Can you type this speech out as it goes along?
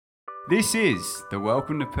This is the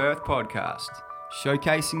Welcome to Perth podcast,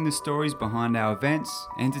 showcasing the stories behind our events,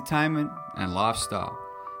 entertainment, and lifestyle.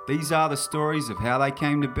 These are the stories of how they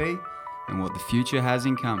came to be and what the future has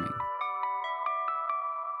in coming.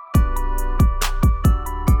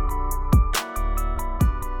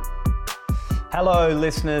 Hello,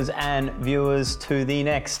 listeners and viewers, to the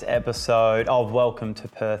next episode of Welcome to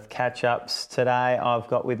Perth Catch-Ups. Today, I've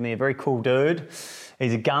got with me a very cool dude.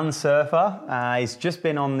 He's a gun surfer. He's just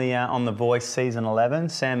been on the Voice season 11.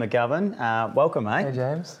 Sam McGovern. Welcome, mate. Hey,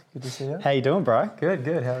 James. Good to see you. How you doing, bro? Good.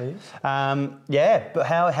 How are you? But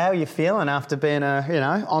how are you feeling after being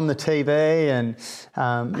on the TV and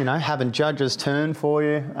having judges turn for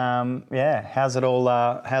you? How's it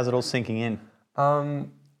all sinking in?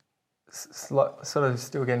 Sort of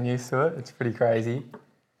still getting used to it. It's pretty crazy.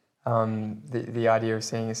 The idea of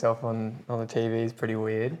seeing yourself on the TV is pretty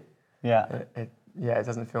weird. Yeah. It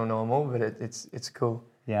doesn't feel normal, but it's cool.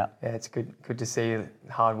 Yeah. Yeah, it's good to see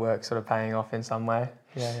hard work sort of paying off in some way.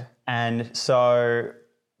 Yeah. And so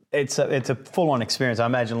it's a full-on experience. I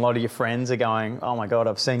imagine a lot of your friends are going, "Oh my God,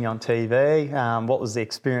 I've seen you on TV." What was the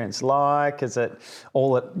experience like? Is it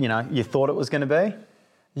all that you thought it was going to be?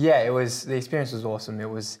 Yeah, it was. The experience was awesome. It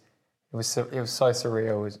was so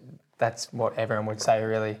surreal. That's what everyone would say,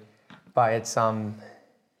 really. But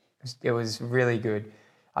it was really good.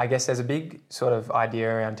 I guess there's a big sort of idea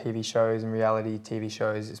around TV shows and reality TV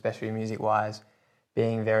shows, especially music-wise,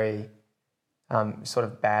 being very sort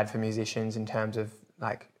of bad for musicians in terms of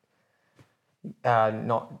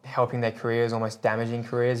not helping their careers, almost damaging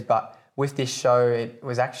careers. But with this show, it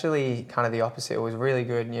was actually kind of the opposite. It was really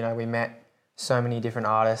good. We met so many different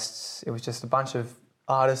artists. It was just a bunch of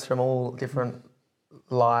artists from all different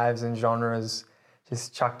lives and genres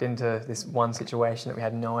just chucked into this one situation that we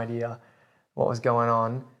had no idea what was going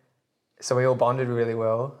on. So we all bonded really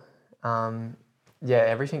well.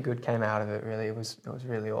 Everything good came out of it, really. It was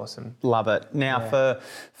really awesome. Love it. Now,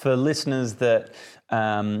 for listeners that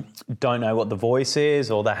don't know what The Voice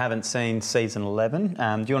is or they haven't seen season 11,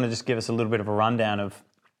 do you want to just give us a little bit of a rundown of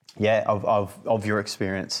your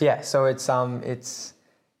experience? Yeah, so it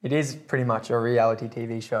is pretty much a reality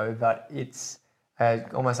TV show, but it's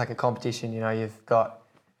almost like a competition. You've got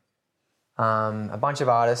a bunch of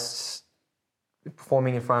artists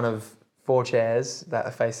performing in front of 4 chairs that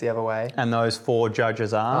are faced the other way. And those 4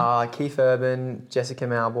 judges are? Keith Urban, Jessica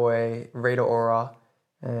Mauboy, Rita Ora,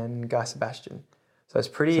 and Guy Sebastian. So it's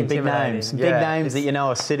pretty intimidating. Big names that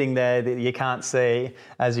are sitting there that you can't see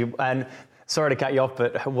and sorry to cut you off,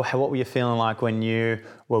 but what were you feeling like when you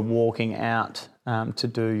were walking out to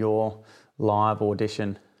do your live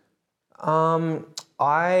audition? Because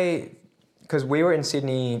we were in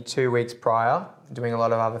Sydney 2 weeks prior, doing a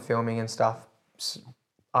lot of other filming and stuff.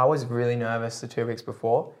 I was really nervous the 2 weeks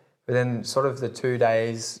before, but then sort of the 2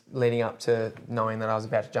 days leading up to knowing that I was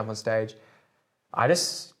about to jump on stage, I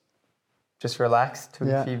just relaxed, took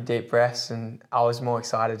a few deep breaths, and I was more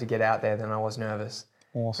excited to get out there than I was nervous.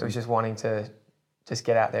 Awesome. It was just wanting to just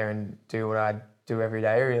get out there and do what I do every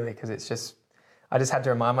day, really, because I just had to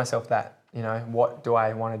remind myself that, what do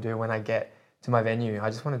I want to do when I get to my venue? I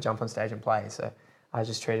just want to jump on stage and play. So I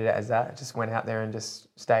just treated it as that. I just went out there and just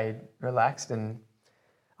stayed relaxed. And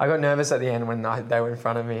I got nervous at the end when they were in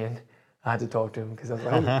front of me and I had to talk to them because I was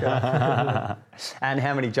like, oh, God. And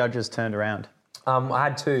how many judges turned around? I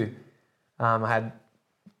had 2. I had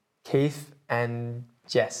Keith and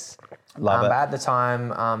Jess. Love it. But at the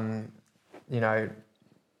time,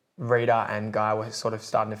 Rita and Guy were sort of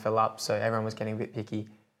starting to fill up, so everyone was getting a bit picky.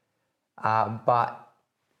 But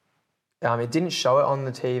it didn't show it on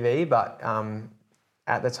the TV, but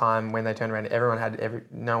at the time when they turned around,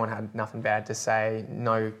 no one had nothing bad to say,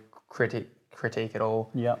 no critique at all.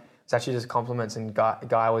 Yeah, it's actually just compliments, and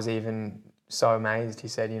Guy was even so amazed. He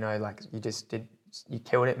said, you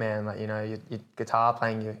killed it, man. Your guitar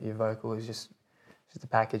playing, your vocal is just a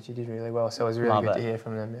package. You did really well. So it was really good to hear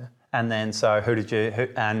from them. Yeah. And then, so who did you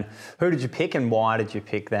pick, and why did you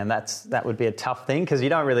pick them? That would be a tough thing because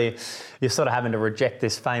you're sort of having to reject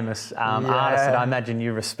this famous artist that I imagine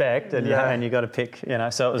you respect, and you got to pick.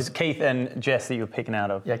 So it was Keith and Jess that you were picking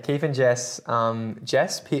out of. Yeah, Keith and Jess.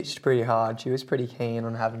 Jess pitched pretty hard. She was pretty keen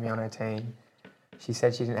on having me on her team. She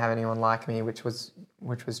said she didn't have anyone like me, which was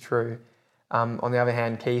true. On the other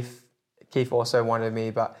hand, Keith also wanted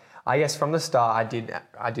me, but I guess from the start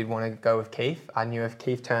I did want to go with Keith. I knew if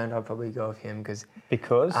Keith turned, I'd probably go with him because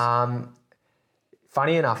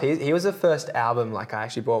funny enough, he was the first album I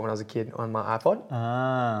actually bought when I was a kid on my iPod.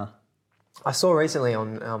 I saw recently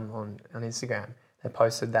on Instagram they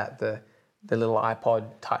posted that the little iPod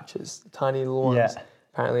touches, the tiny little ones.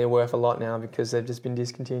 apparently are worth a lot now because they've just been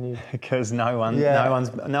discontinued. Because no one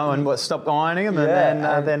stopped ironing them, Yeah, and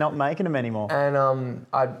then they're not making them anymore. And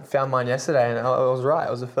I found mine yesterday, and I was right.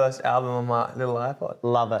 It was the first album on my little iPod.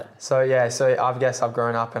 Love it. So yeah, I guess I've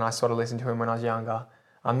grown up and I sort of listened to him when I was younger.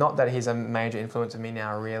 Not that he's a major influence on me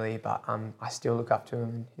now, really, but I still look up to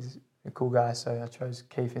him. He's a cool guy, so I chose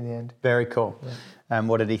Keith in the end. Very cool. Yeah. And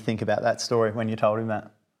what did he think about that story when you told him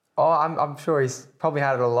that? Oh, I'm sure he's probably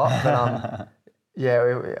had it a lot, but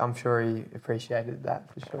yeah, I'm sure he appreciated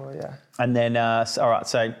that for sure. Yeah. And then, all right,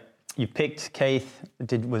 so you picked Keith.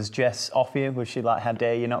 Was Jess off you? Was she like, "How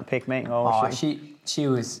dare you not pick me"? Or was she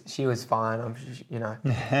was fine.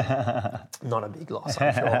 Not a big loss,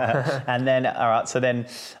 I'm sure. And then, all right, so then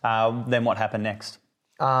what happened next?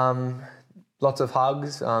 Lots of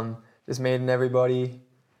hugs. Just meeting everybody.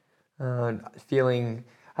 Had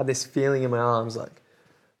this feeling in my arms,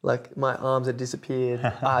 like my arms had disappeared.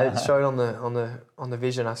 I showed on the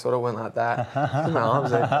vision. I sort of went like that. My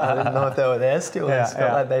arms, I didn't know if they were there still. Yeah, It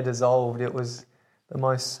felt like they dissolved. It was the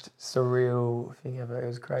most surreal thing ever. It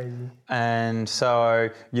was crazy. And so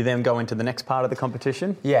you then go into the next part of the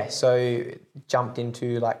competition? Yeah, so jumped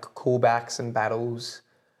into like callbacks and battles.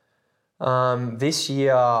 This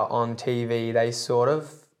year on TV, they sort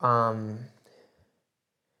of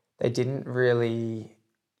they didn't really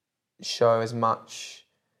show as much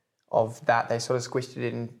of that. They sort of squished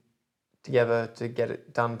it in together to get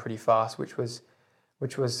it done pretty fast, which was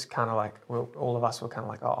kind of like, well, all of us were kind of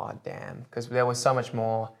like, oh damn, because there was so much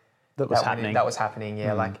more that was happening.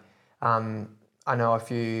 Yeah, like I know a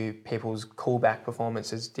few people's callback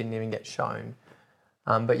performances didn't even get shown.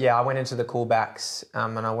 But yeah, I went into the callbacks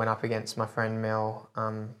and I went up against my friend Mel.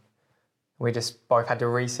 We just both had to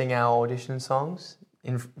re-sing our audition songs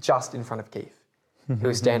just in front of Keith, who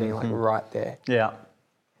was standing like right there. Yeah.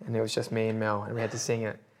 And it was just me and Mel, and we had to sing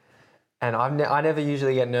it. And I never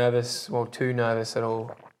usually get nervous, well, too nervous at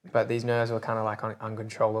all, but these nerves were kind of like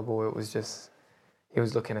uncontrollable. It was just, he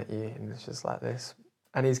was looking at you and it's just like this.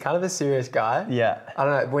 And he's kind of a serious guy. Yeah. I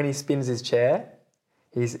don't know, when he spins his chair,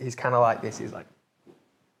 he's kind of like this. He's like,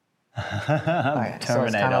 Terminator. So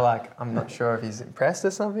it's kind of like, I'm not sure if he's impressed or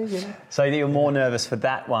something, you know? So you're more nervous for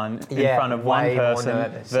that one in front of one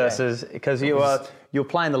person versus, because you're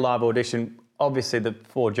playing the live audition. Obviously, the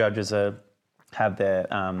four judges have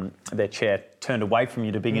their chair turned away from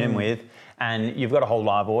you to begin with, and you've got a whole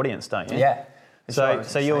live audience, don't you? Yeah.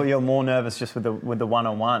 So you're more nervous just with the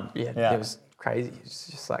one-on-one. Yeah. It was crazy. It was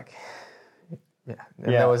just like,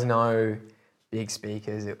 there was no big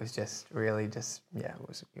speakers. It was just really it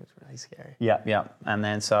was really scary. Yeah. And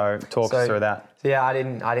then talk us through that. So yeah, I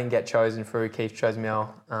didn't get chosen through. Keith chose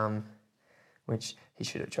Mel, which he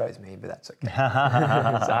should have chose me, but that's okay.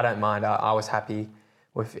 So I don't mind. I was happy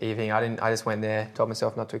with evening. I just went there, told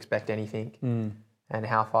myself not to expect anything, and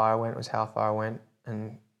how far I went was how far I went,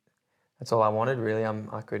 and that's all I wanted really.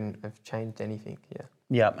 I couldn't have changed anything.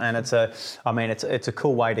 Yeah, and it's a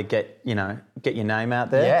cool way to get your name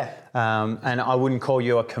out there. Yeah. And I wouldn't call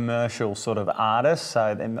you a commercial sort of artist,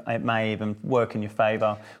 so it may even work in your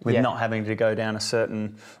favour with not having to go down a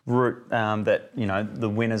certain route that the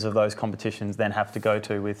winners of those competitions then have to go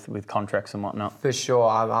to with contracts and whatnot. For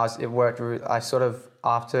sure, it worked. I sort of,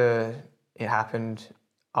 after it happened,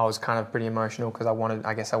 I was kind of pretty emotional because I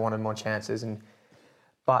wanted more chances,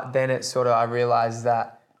 but then it sort of, I realised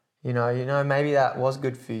that. Maybe that was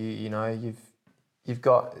good for you. You've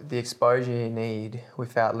got the exposure you need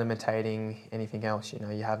without limiting anything else.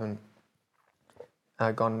 You haven't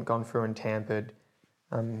gone through and tampered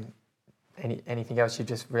anything else. You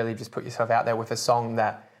just really just put yourself out there with a song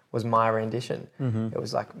that was my rendition. It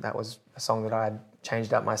was like, that was a song that I had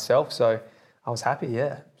changed up myself. So I was happy.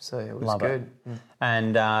 Yeah. So it was good.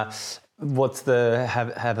 And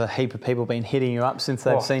have a heap of people been hitting you up since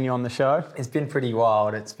they've seen you on the show? It's been pretty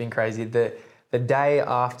wild. It's been crazy. The day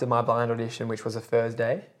after my blind audition, which was a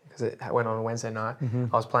Thursday, because it went on a Wednesday night,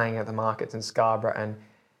 I was playing at the markets in Scarborough, and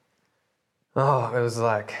it was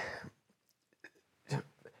like,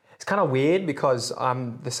 it's kind of weird because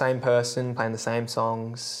I'm the same person playing the same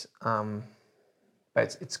songs,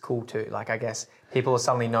 but it's cool too. Like, I guess people are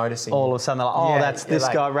suddenly noticing. All of a sudden they're like, that's this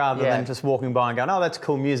guy, rather than just walking by and going, oh, that's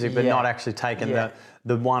cool music, but not actually taking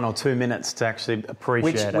the 1 or 2 minutes to actually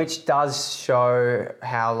appreciate it. Which does show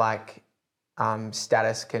how, like,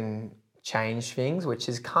 status can change things, which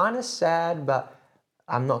is kind of sad, but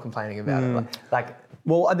I'm not complaining about it.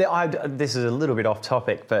 Well, this is a little bit off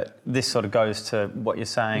topic, but this sort of goes to what you're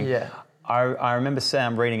saying. Yeah. I remember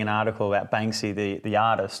Sam reading an article about Banksy, the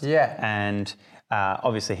artist. Yeah. And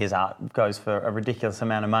obviously his art goes for a ridiculous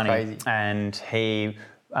amount of money. Crazy. And he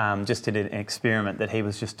just did an experiment that he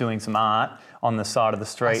was just doing some art on the side of the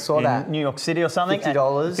street saw in that. New York City or something.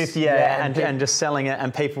 $50. 50, Yeah, and just selling it,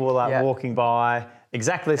 and people were like Yeah. walking by,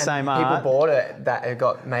 exactly the same art. People bought it that it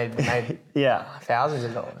got made Yeah. thousands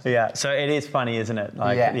of dollars. Yeah, so it is funny, isn't it?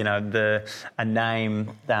 Like, Yeah. you know, a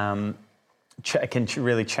name can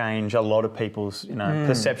really change a lot of people's,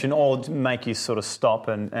 perception, or make you sort of stop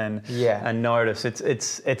and notice. It's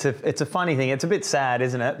a funny thing. It's a bit sad,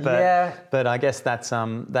 isn't it? But I guess that's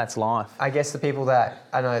life. I guess the people that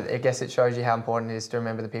I guess it shows you how important it is to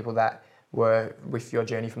remember the people that were with your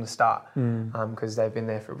journey from the start, because they've been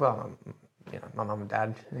there for my mum and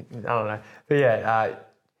dad. I don't know, but yeah.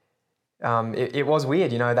 It was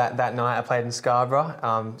weird, that night I played in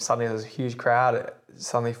Scarborough. Suddenly there was a huge crowd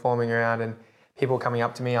suddenly forming around, and people coming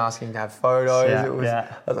up to me asking to have photos.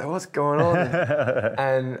 Yeah, I was like, what's going on?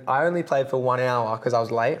 And I only played for 1 hour because I was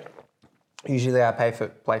late. Usually I play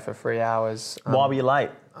for 3 hours. Why were you late?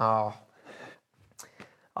 Oh,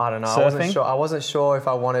 I don't know. Surfing? I wasn't sure if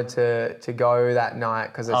I wanted to go that night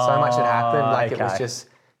because so much had happened. Like it was just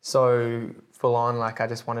so full on. Like I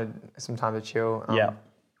just wanted some time to chill.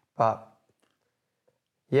 But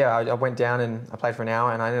yeah, I went down and I played for an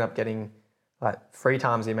hour, and I ended up getting like 3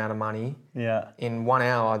 times the amount of money in 1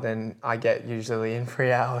 hour than I get usually in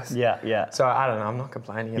 3 hours. Yeah. So I don't know. I'm not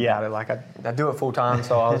complaining about it. Like I do it full time,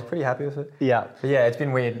 so I was pretty happy with it. Yeah. But yeah, it's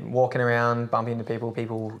been weird walking around, bumping into people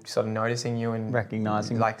sort of noticing you and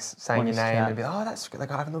recognising, like saying your name and be like, oh, that's the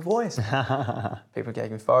guy from The Voice. People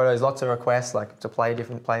taking photos, lots of requests like to play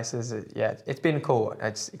different places. It's been cool.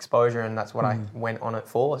 It's exposure, and that's what I went on it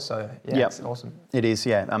for. So it's awesome. It is.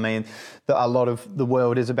 Yeah. I mean, a lot of the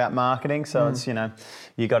world is about marketing, so it's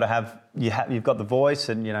you got to have you've got the voice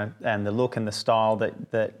and and the look and the style that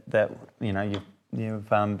you've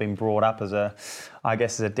been brought up as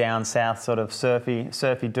a down south sort of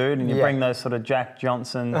surfy dude, and you bring those sort of Jack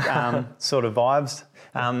Johnson sort of vibes.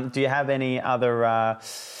 Do you have any other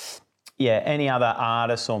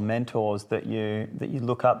artists or mentors that you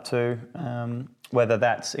look up to? Whether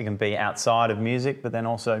it can be outside of music, but then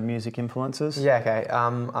also music influences. Yeah. Okay.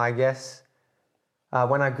 I guess.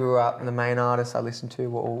 When I grew up, the main artist I listened to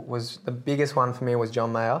was the biggest one for me was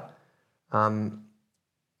John Mayer.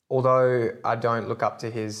 Although I don't look up to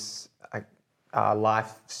his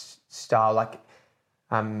lifestyle,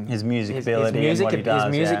 his music ability, his music, and what he does,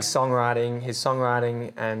 his music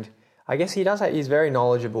songwriting, and I guess he's very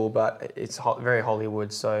knowledgeable, but it's very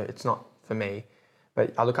Hollywood, so it's not for me.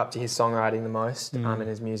 But I look up to his songwriting the most, and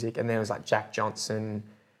his music, and then it was like Jack Johnson.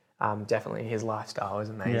 Definitely his lifestyle is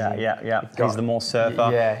amazing. Yeah. He's the more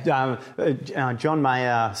surfer. Yeah. John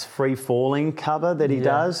Mayer's Free Falling cover that he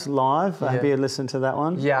does live. Have you listened to that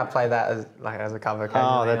one? Yeah, I play that as a cover.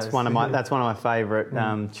 Oh, that's one of my favourite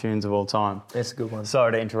tunes of all time. It's a good one.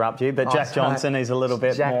 Sorry to interrupt you, but Jack Johnson is a little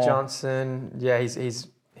bit more. Jack Johnson,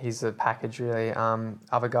 he's a package really.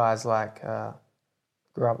 Other guys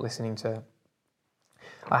grew up listening to.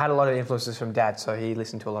 I had a lot of influences from Dad, so he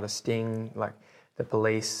listened to a lot of Sting, like The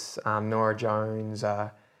Police, Norah Jones,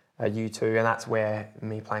 U2, and that's where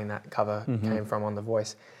me playing that cover came from on The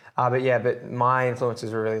Voice. But my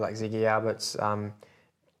influences were really like Ziggy Alberts,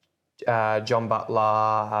 John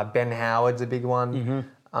Butler, Ben Howard's a big one.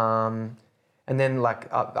 And then like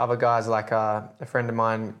other guys like a friend of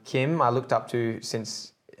mine, Kim, I looked up to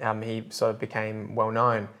since he sort of became well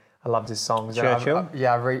known. I loved his songs. Churchill?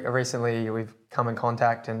 Recently we've come in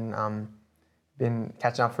contact and been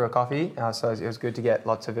catching up for a coffee, so it was good to get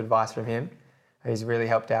lots of advice from him. He's really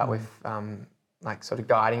helped out with sort of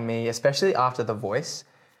guiding me, especially after The Voice,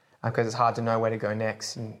 because it's hard to know where to go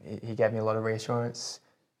next, and he gave me a lot of reassurance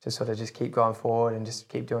to sort of just keep going forward and just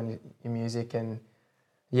keep doing your music. And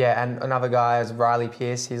another guy is Riley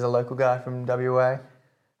Pierce. He's a local guy from WA.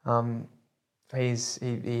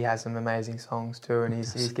 He has some amazing songs too, and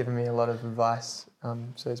he's given me a lot of advice,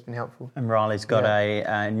 so it's been helpful. And Riley's got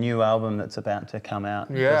a new album that's about to come out.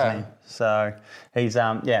 Yeah. He? So he's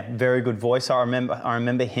very good voice. I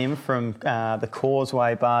remember him from the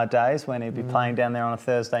Causeway Bar days when he'd be playing down there on a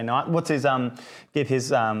Thursday night. What's his give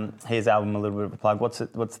his album a little bit of a plug? What's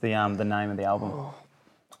the name of the album? Oh.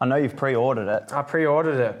 I know you've pre-ordered it. I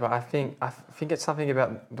pre-ordered it, but I think it's something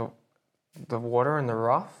about the water and the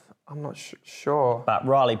rough. I'm not sure. But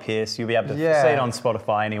Riley Pierce, you'll be able to see it on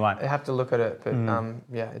Spotify anyway. I have to look at it, but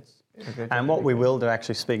it's good. And what we will do,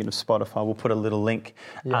 actually, speaking of Spotify, we'll put a little link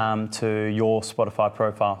to your Spotify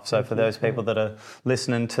profile. So for those people that are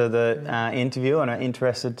listening to the interview and are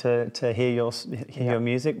interested to hear your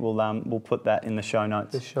music, we'll put that in the show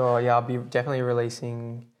notes. For sure, yeah. I'll be definitely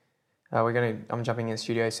releasing. I'm jumping in the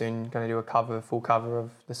studio soon. Going to do a full cover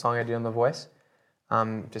of the song I did on The Voice.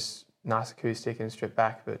 Just nice acoustic and stripped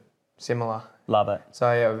back, but similar. Love it.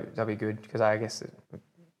 So yeah, that'll be good because I guess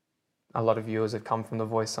a lot of viewers have come from The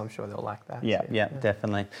Voice, so I'm sure they'll like that. Yeah, So, yeah,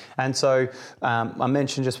 definitely. And so I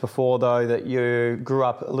mentioned just before, though, that you grew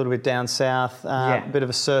up a little bit down south, a bit of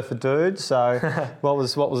a surfer dude. So what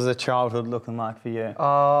was the childhood looking like for you?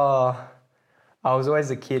 Oh, I was always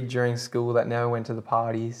a kid during school that never went to the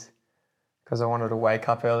parties because I wanted to wake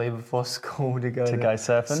up early before school to go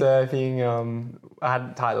surfing? Surfing. I had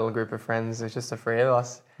a tight little group of friends. It was just the three of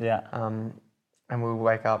us. Yeah. And we would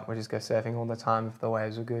wake up, we'd just go surfing all the time if the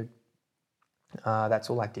waves were good. That's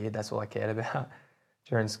all I did. That's all I cared about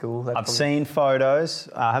during school. I've seen photos.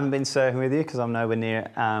 I haven't been surfing with you because I'm nowhere near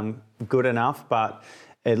good enough, but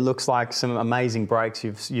it looks like some amazing breaks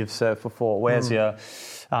you've surfed before. Where's your...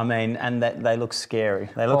 I mean, and they look scary.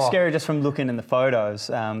 They look scary just from looking in the photos.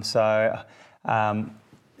 So I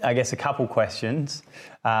guess a couple questions.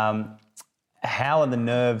 How are the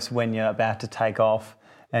nerves when you're about to take off?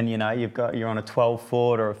 And you're on a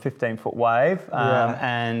 12-foot or a 15-foot wave.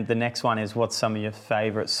 And the next one is, what's some of your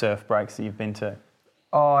favourite surf breaks that you've been to?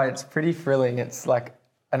 Oh, it's pretty thrilling. It's like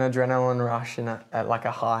an adrenaline rush and like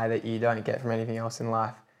a high that you don't get from anything else in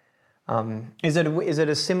life. Is it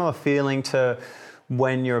a similar feeling to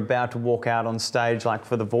when you're about to walk out on stage, like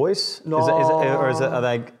for The Voice? No. Are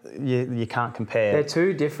they you can't compare? They're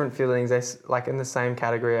two different feelings. They're like in the same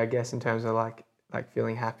category, I guess, in terms of like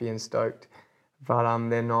feeling happy and stoked. But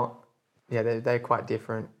they're not, they're quite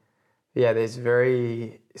different. Yeah, there's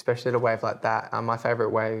especially at a wave like that, my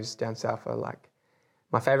favourite waves down south are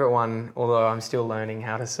my favourite one, although I'm still learning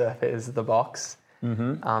how to surf it, is the box.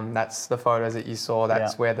 Mm-hmm. That's the photos that you saw.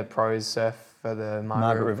 That's where the pros surf for the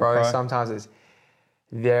Margaret River Pro. Sometimes it's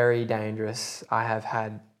very dangerous. I have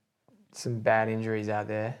had some bad injuries out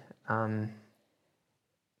there.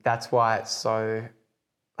 That's why it's so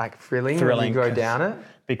thrilling when you go down it.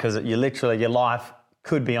 Because your life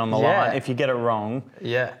could be on the line if you get it wrong.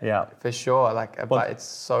 Yeah, for sure. But it's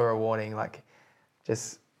so rewarding.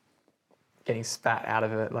 Just getting spat out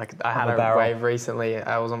of it. I had a wave recently.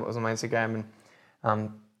 I was on my Instagram and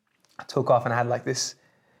I took off and I had this.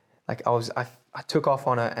 I took off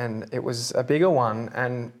on it and it was a bigger one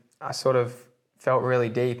and I sort of felt really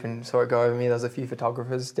deep and saw it go over me. There was a few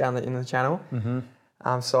photographers down in the channel. Mm-hmm.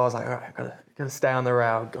 So I was like, all right, gotta stay on the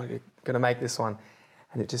rail. Gotta make this one.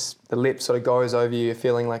 And the lip sort of goes over you,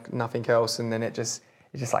 feeling like nothing else. And then it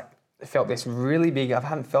felt this really big, I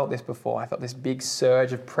haven't felt this before. I felt this big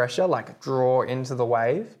surge of pressure, draw into the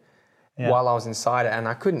wave while I was inside it. And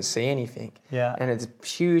I couldn't see anything. Yeah. And it's a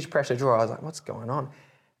huge pressure draw. I was like, what's going on?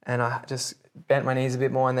 And I just bent my knees a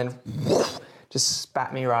bit more and then just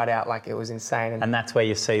spat me right out. It was insane. And that's where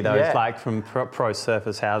you see those, from pro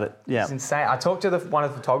surfers, how that, It's insane. I talked to one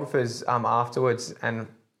of the photographers afterwards and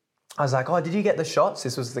I was like, oh, did you get the shots?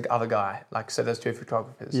 This was the other guy. So there's two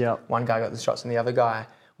photographers. Yeah. One guy got the shots and the other guy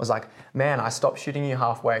was like, man, I stopped shooting you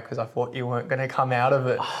halfway because I thought you weren't going to come out of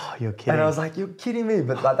it. Oh, you're kidding. And I was like, you're kidding me.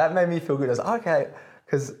 But that made me feel good. I was like, okay,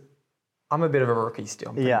 because I'm a bit of a rookie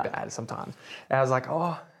still. I'm pretty bad sometimes. And I was like,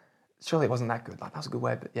 oh, surely it wasn't that good. That was a good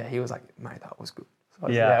wave. But he was like, mate, that was good. So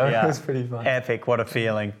it was pretty fun. Epic, what a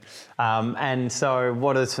feeling. And so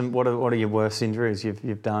what are your worst injuries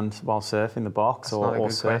you've done while surfing the box? That's or not a good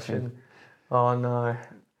surfing? Question. Oh no.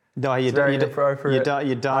 No, you don't. You don't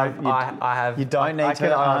need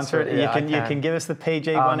to answer it. You can give us the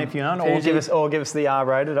PG one if you want, or give us the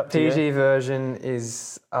R-rated. Up to you. PG version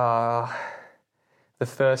is the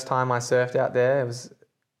first time I surfed out there. It was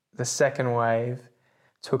the second wave,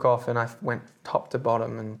 took off and I went top to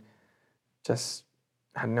bottom and just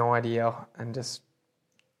had no idea and just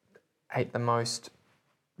ate the most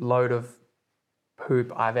load of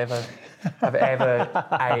poop I've ever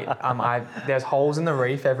ate. There's holes in the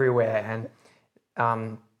reef everywhere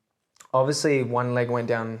and obviously one leg went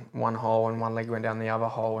down one hole and one leg went down the other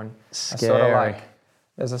hole and scary.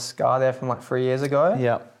 There's a scar there from 3 years ago.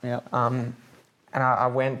 Yeah. And I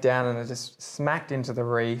went down and I just smacked into the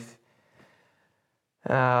reef.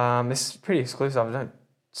 This is pretty exclusive. I don't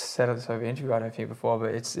said this over interview, I don't think before,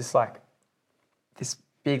 but it's just this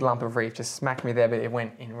big lump of reef just smacked me there, but it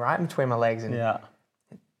went in right between my legs and it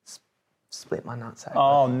split my nutsack.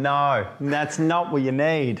 Oh no, that's not what you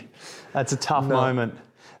need. That's a tough moment.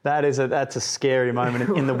 That's a scary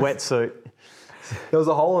moment in the wetsuit. There was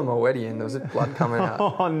a hole in my wedgie and there was blood coming out.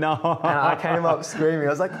 Oh no. And I came up screaming. I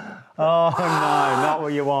was like, oh no, not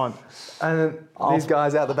what you want. And then these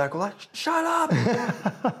guys out the back were like, shut up.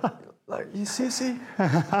 You sissy.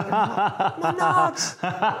 My nuts.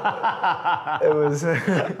 It was a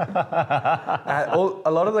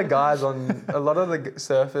lot of the guys a lot of the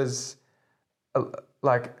surfers,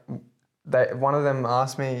 one of them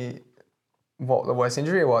asked me, what the worst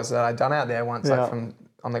injury was that I'd done out there once, Yeah. like from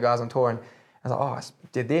on the guys on tour, and I was like, oh, I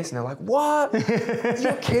did this, and they're like, what?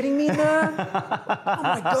 You're kidding me, man? Oh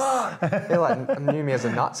my god! They like knew me as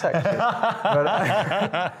a nutsack. But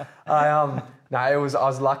I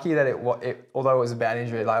was lucky that it although it was a bad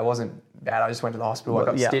injury, like it wasn't bad. I just went to the hospital. I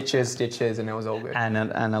got Yeah. stitches, and it was all good. And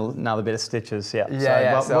another bit of stitches, yeah.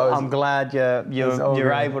 Yeah, So, so it was- I'm glad all you're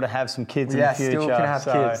good. able to have some kids in the future. still can have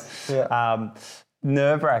kids. Yeah.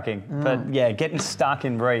 Nerve-wracking, but yeah, getting stuck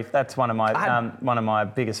in reef, that's one of my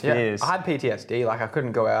biggest fears I had PTSD. Like I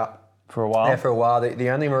couldn't go out for a while. there for a while. The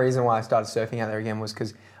only reason why I started surfing out there again was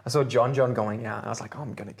because I saw John going out, and I was like, oh,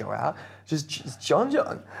 I'm gonna go out. Just John.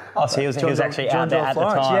 Oh, so he was actually out there at the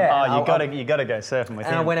Florence, time. yeah. Oh, you got to go surfing with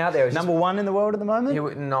him. And I went out there. It was Number one in the world at the moment?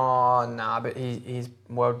 But he's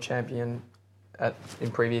world champion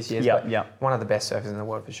in previous years. Yep, but yep. One of the best surfers in the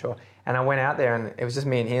world for sure. And I went out there, and it was just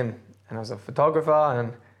me and him, and I was a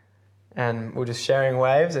photographer, and we were just sharing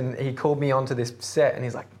waves, and he called me onto this set, and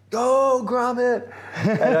he's like, go Gromit!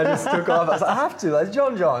 And I just took off. I was like, I have to. That's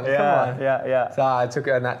John. Come on. Yeah. So I took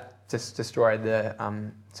it, and that just destroyed the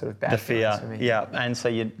sort of bad The fear, feelings for me. yeah. And so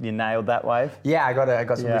you nailed that wave? Yeah, I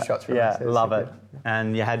got some good shots from Yeah, it. So love was it. good.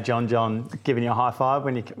 And you had John giving you a high five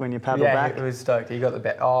when you paddled Yeah, back? he was stoked. He got the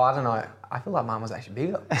bet. Oh, I don't know. I feel like mine was actually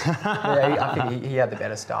bigger. I think he had the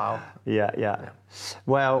better style. Yeah.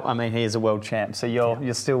 Well, I mean, he is a world champ, so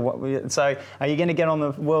you're still. So, are you going to get on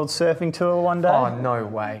the world surfing tour one day? Oh, no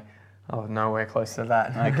way. Oh, nowhere close to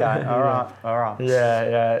that. Okay, all right.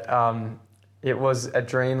 Yeah. It was a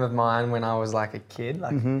dream of mine when I was like a kid.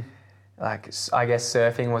 Like I guess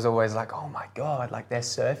surfing was always like, oh my God, like they're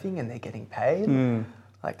surfing and they're getting paid.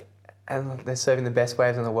 Like, and they're surfing the best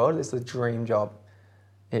waves in the world. It's the dream job.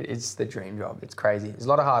 It's the dream job. It's crazy. It's a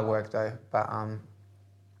lot of hard work though. But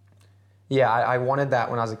I wanted that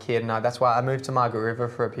when I was a kid, and that's why I moved to Margaret River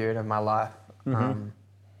for a period of my life.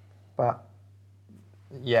 But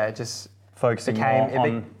yeah, it just Focusing became more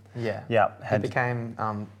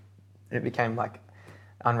on... it became like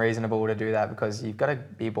unreasonable to do that because you've got to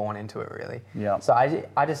be born into it really. Yeah. So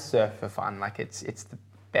I just surf for fun. Like it's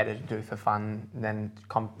better to do for fun than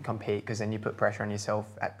compete, because then you put pressure on yourself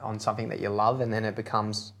on something that you love, and then it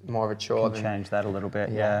becomes more of a chore. Change that a little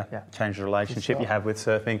bit, Yeah. Change the relationship sure. you have with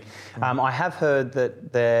surfing. I have heard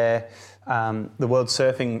that the World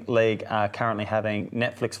Surfing League are currently having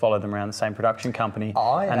Netflix follow them around, the same production company.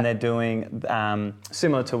 Oh, yeah. And they're doing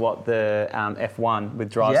similar to what the F1 with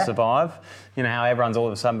Drive to Survive. You know how everyone's all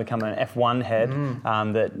of a sudden become an F1 head,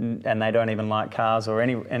 and they don't even like cars or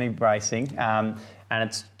any racing. And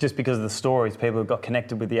it's just because of the stories. People have got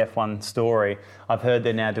connected with the F1 story. I've heard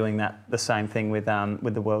they're now doing the same thing with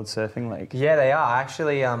the World Surfing League. Yeah, they are.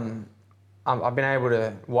 Actually, I've been able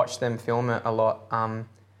to watch them film it a lot. I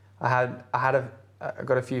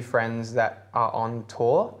got a few friends that are on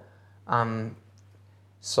tour.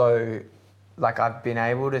 So like I've been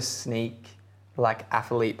able to sneak like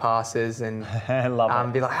athlete passes and Love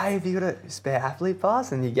it. be like, hey, have you got a spare athlete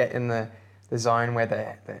pass? And you get in the zone where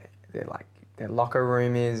they're like their locker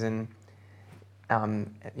room is, and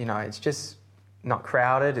it's just not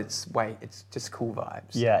crowded. It's just cool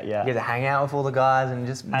vibes. Yeah. You get to hang out with all the guys and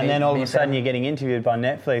just. And then all of a sudden you're getting interviewed by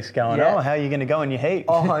Netflix going, Yeah. oh, how are you going to go in your heat?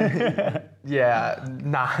 Oh, yeah.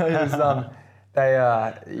 Nah, it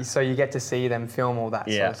was, so you get to see them film all that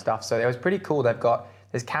sort of stuff. So it was pretty cool.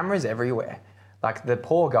 There's cameras everywhere. Like the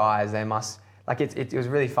poor guys, they must, like it was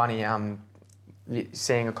really funny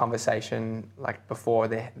seeing a conversation like before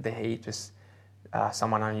the heat, just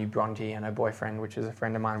someone I knew, Bronte, and her boyfriend, which is a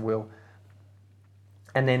friend of mine, Will.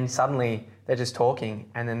 And then suddenly they're just talking,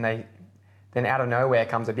 and then out of nowhere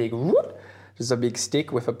comes a big whoop, just a big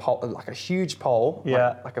stick with a pole, like a huge pole,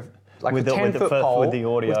 like a With the 10-foot pole with the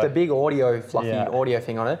audio. with the big fluffy audio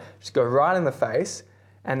thing on it. Just go right in the face,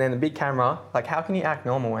 and then the big camera. Like, how can you act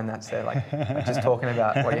normal when that's there? Like just talking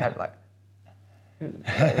about what you had, like.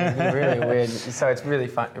 It's really weird. So it's really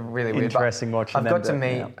fun, really weird. Interesting watching I've them got to do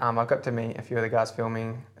it, meet. I've got to meet a few of the guys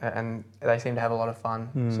filming, and they seem to have a lot of fun.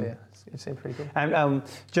 So yeah, it seemed pretty good. And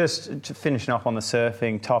just finishing off on the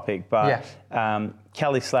surfing topic, but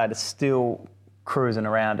Kelly Slater's still cruising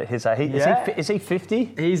around at his age. Is he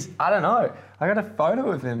 50? I don't know. I got a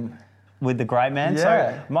photo of him With the great man?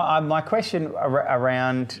 Yeah. So my question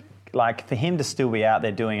around, like, for him to still be out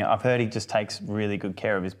there doing it, I've heard he just takes really good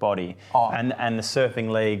care of his body. Oh. And the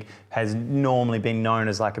surfing league has normally been known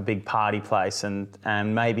as like a big party place, and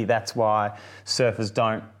maybe that's why surfers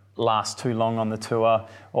don't last too long on the tour,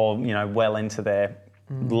 or well into their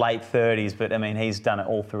late 30s, but I mean he's done it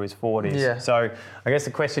all through his 40s. Yeah. So I guess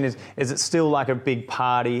the question is it still like a big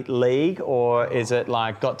party league, or is it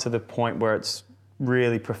like got to the point where it's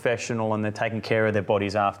really professional and they're taking care of their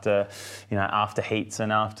bodies after heats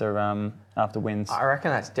and after wins? I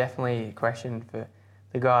reckon that's definitely a question for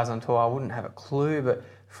the guys on tour. I wouldn't have a clue, but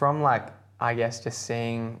from like, I guess just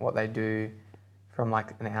seeing what they do from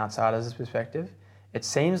like an outsider's perspective, it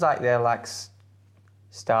seems like they're like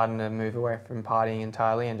starting to move away from partying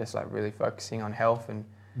entirely and just like really focusing on health and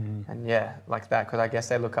yeah, like that, because I guess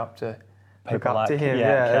they look up to him.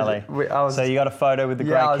 Yeah, Kelly. So you got a photo with the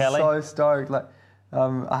great Kelly? I was so stoked. Like,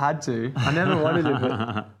 I had to. I never wanted it,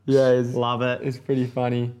 but love it. It's pretty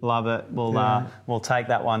funny. Love it. We'll take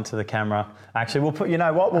that one to the camera. Actually, we'll put. You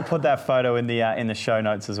know what? We'll put that photo in the show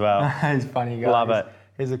notes as well. He's funny guy. Love it.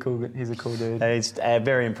 He's a cool dude. He's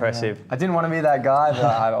very impressive. Yeah. I didn't want to be that guy, but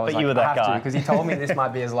I was you were that guy because he told me this might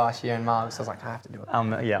be his last year in Marks. So I was like, I have to do it.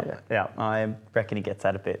 Yeah. I reckon he gets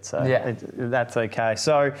that a bit. So yeah, that's okay.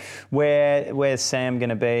 So where's Sam going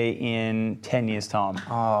to be in 10 years' time?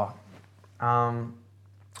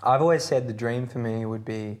 I've always said the dream for me would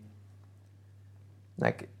be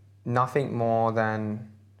like nothing more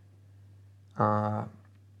than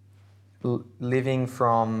living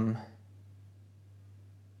from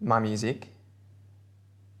my music.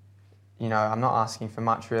 You know, I'm not asking for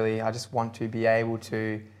much really. I just want to be able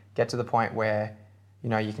to get to the point where, you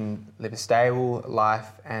know, you can live a stable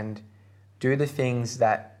life and do the things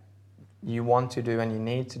that you want to do and you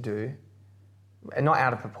need to do, and not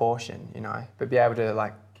out of proportion, you know, but be able to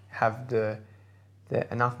like have the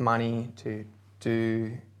enough money to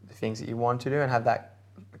do the things that you want to do and have that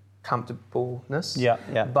comfortableness. Yeah.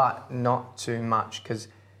 But not too much, because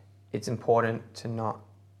it's important to not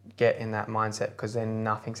get in that mindset, because then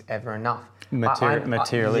nothing's ever enough.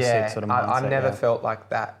 Materialistic sort of mindset. I've never felt like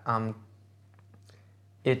that.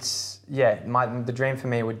 The dream for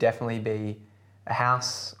me would definitely be a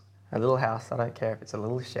house, a little house. I don't care if it's a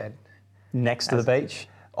little shed. Next to the beach?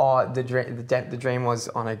 Oh, the dream was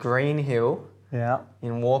on a green hill. Yeah.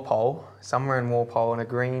 In Walpole, somewhere in Walpole, on a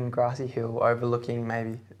green grassy hill overlooking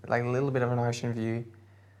maybe like a little bit of an ocean view,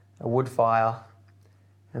 a wood fire,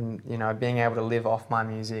 and, you know, being able to live off my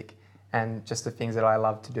music and just the things that I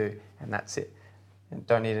love to do, and that's it. And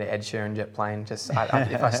don't need an Ed Sheeran jet plane. Just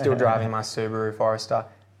if I'm still driving my Subaru Forester,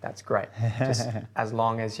 that's great. Just as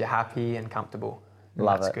long as you're happy and comfortable,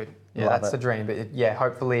 that's good. Yeah, that's the dream. But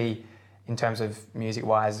hopefully, in terms of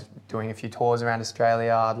music-wise, doing a few tours around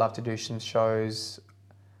Australia. I'd love to do some shows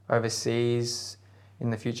overseas in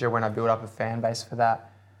the future when I build up a fan base for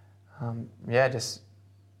that. Just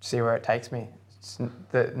see where it takes me.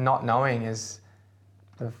 The not knowing is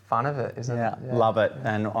the fun of it, isn't it? Yeah, love it.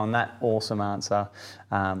 And on that awesome answer,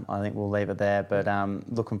 I think we'll leave it there. But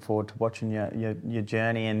looking forward to watching your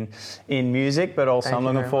journey in music, but also I'm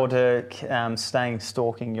looking forward to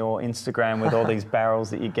stalking your Instagram with all these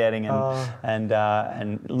barrels that you're getting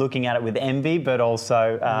and looking at it with envy, but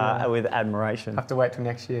also with admiration. I have to wait till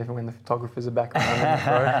next year for when the photographers are back on.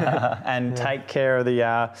 And take care of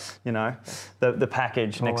the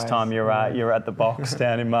package next time you're at the box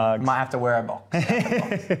down in Margs. Might have to wear a box.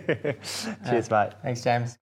 Cheers, mate. Thanks, James.